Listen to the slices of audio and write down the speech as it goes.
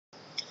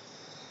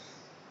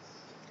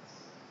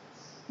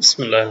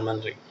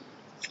Bismillahirrahmanirrahim.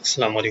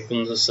 Assalamu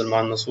alaikum. This is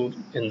Salman Masood.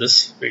 In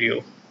this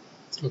video,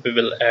 we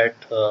will add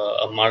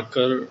a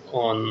marker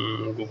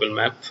on Google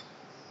Map.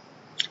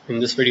 In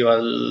this video,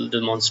 I'll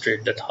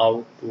demonstrate that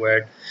how to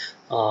add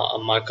a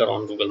marker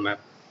on Google Map.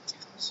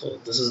 So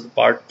this is the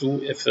part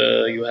 2. If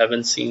you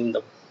haven't seen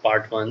the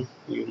part 1,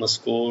 you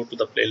must go to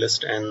the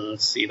playlist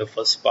and see the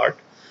first part.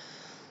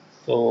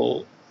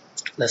 So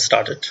let's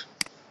start it.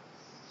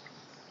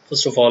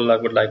 First of all, I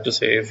would like to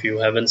say if you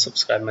haven't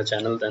subscribed my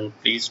channel, then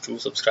please do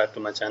subscribe to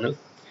my channel.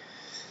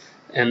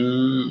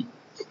 And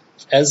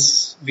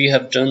as we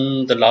have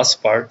done the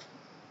last part,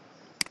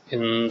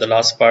 in the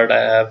last part I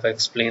have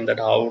explained that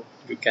how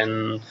you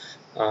can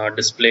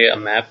display a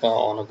map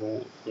on a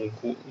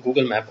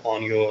Google Map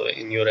on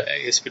your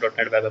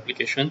ASP.NET web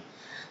application.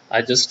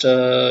 I just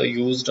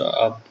used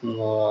a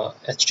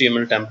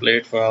HTML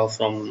template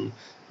from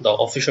the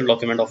official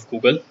document of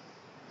Google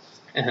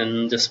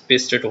and just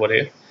paste it over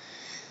here.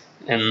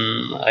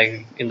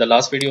 And in the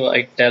last video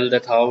I tell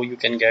that how you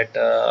can get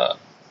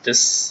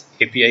this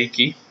API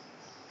key.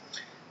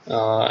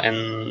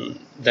 And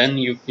then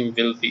you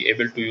will be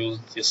able to use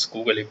this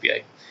Google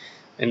API.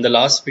 In the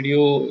last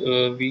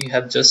video, we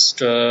have just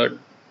show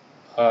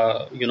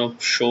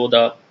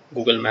the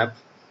Google Map.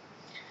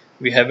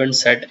 We haven't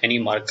set any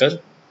marker.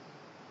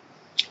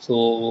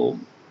 So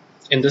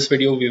in this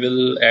video, we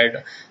will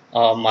add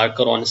a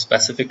marker on a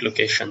specific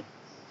location.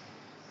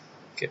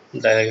 Okay,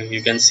 there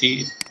you can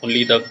see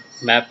only the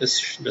map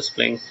is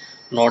displaying,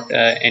 not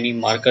any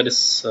marker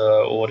is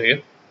over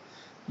here.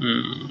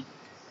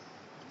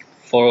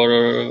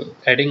 For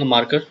adding a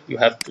marker, you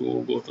have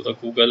to go to the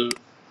Google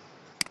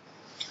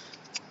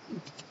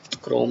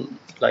Chrome,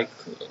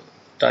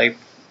 type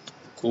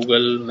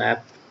Google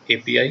Map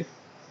API,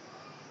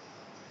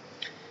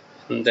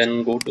 and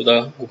then go to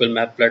the Google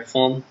Map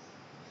platform,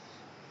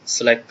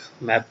 select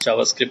Map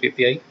JavaScript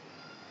API,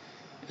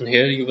 and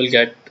here you will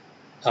get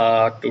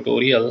a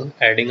tutorial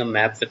adding a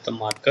map with the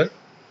marker.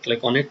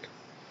 Click on it,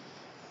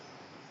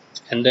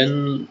 and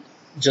then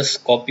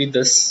just copy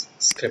this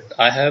script.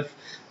 I have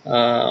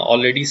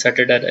already set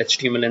it at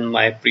HTML in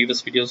my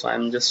previous video, so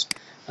I'm just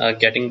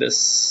getting this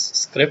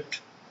script,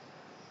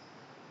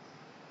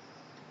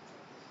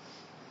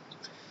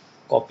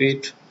 copy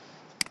it,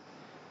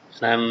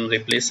 and I'm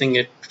replacing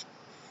it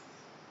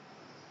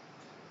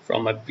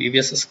from my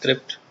previous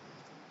script.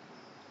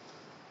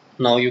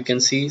 Now you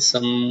can see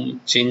some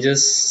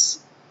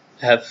changes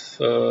have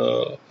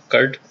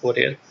occurred over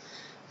here.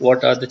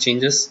 What are the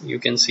changes? You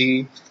can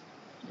see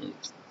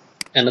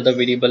another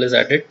variable is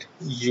added,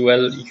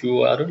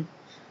 URL,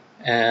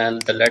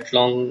 and the lat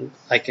long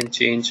I can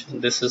change.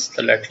 This is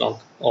the lat long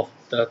of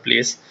the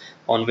place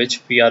on which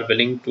we are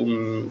willing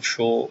to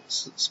show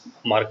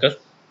marker,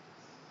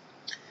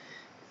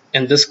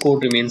 and this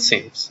code remains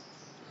same.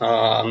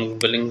 I'm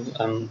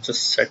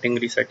just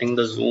resetting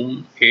the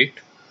zoom 8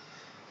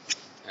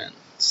 and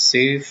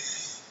save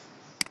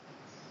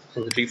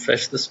and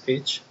refresh this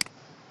page.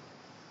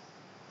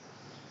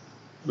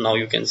 Now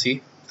you can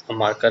see a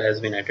marker has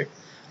been added.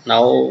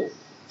 Now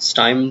it's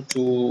time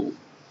to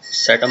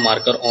set a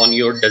marker on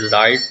your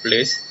desired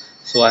place.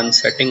 So I'm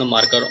setting a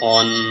marker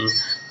on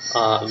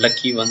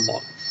Lucky One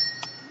Mall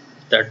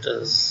that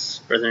is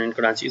present in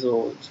Karachi.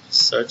 So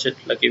search it,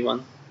 Lucky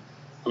One,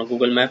 on a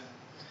Google Map.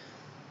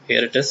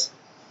 Here it is.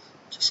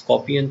 Just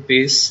copy and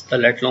paste the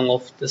lat long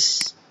of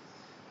this.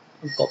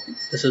 Copy.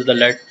 This is the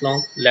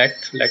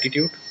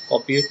latitude.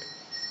 Copy it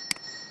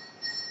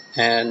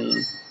and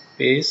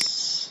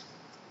paste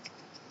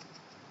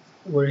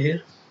over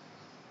here,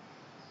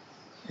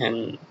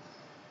 and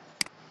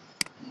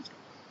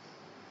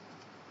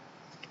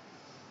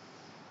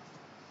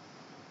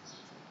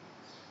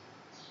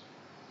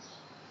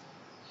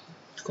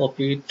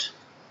copy it,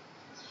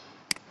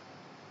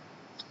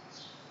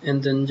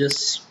 and then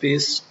just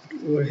paste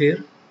over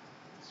here.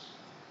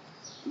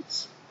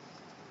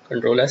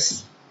 Control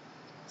S.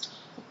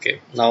 Okay,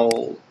 now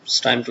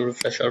it's time to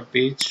refresh our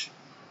page,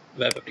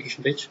 web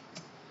application page.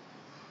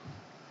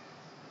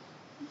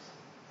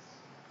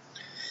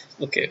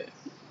 Okay,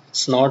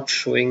 it's not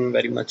showing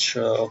very much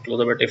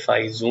closer, but if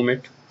I zoom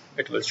it,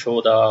 it will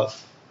show the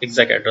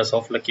exact address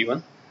of Lucky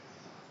One.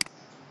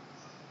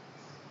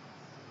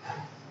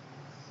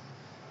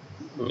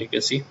 You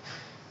can see.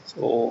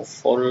 So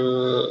for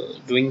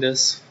doing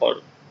this, for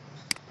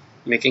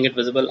making it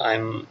visible,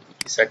 I'm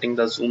setting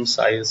the zoom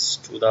size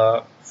to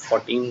the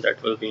 14.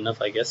 That will be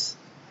enough, I guess.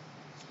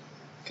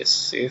 Okay,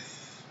 save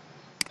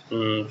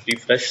and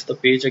refresh the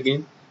page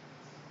again.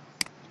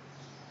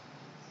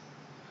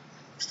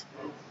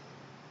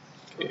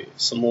 Okay,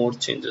 some more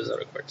changes are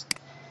required.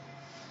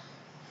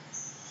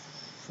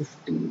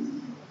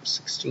 15,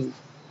 16.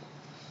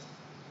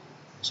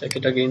 Check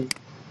it again.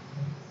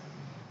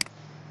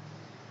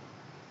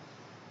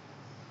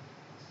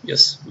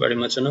 Yes, very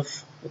much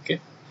enough.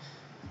 Okay,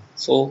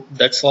 so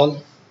that's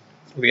all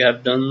we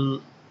have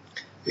done.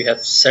 We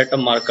have set a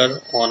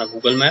marker on a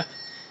Google Map.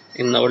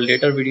 In our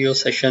later video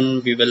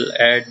session, we will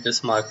add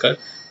this marker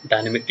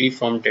dynamically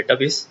from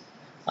database.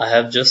 I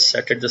have just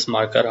set this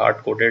marker hard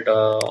coded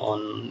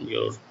on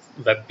your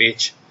web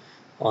page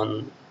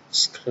on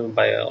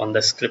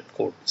the script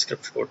code.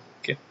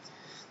 Okay,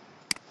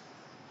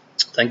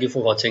 thank you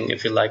for watching.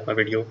 If you like my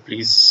video,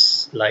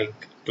 please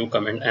like, do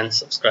comment and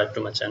subscribe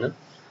to my channel.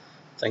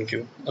 Thank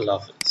you. Allah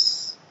Hafiz.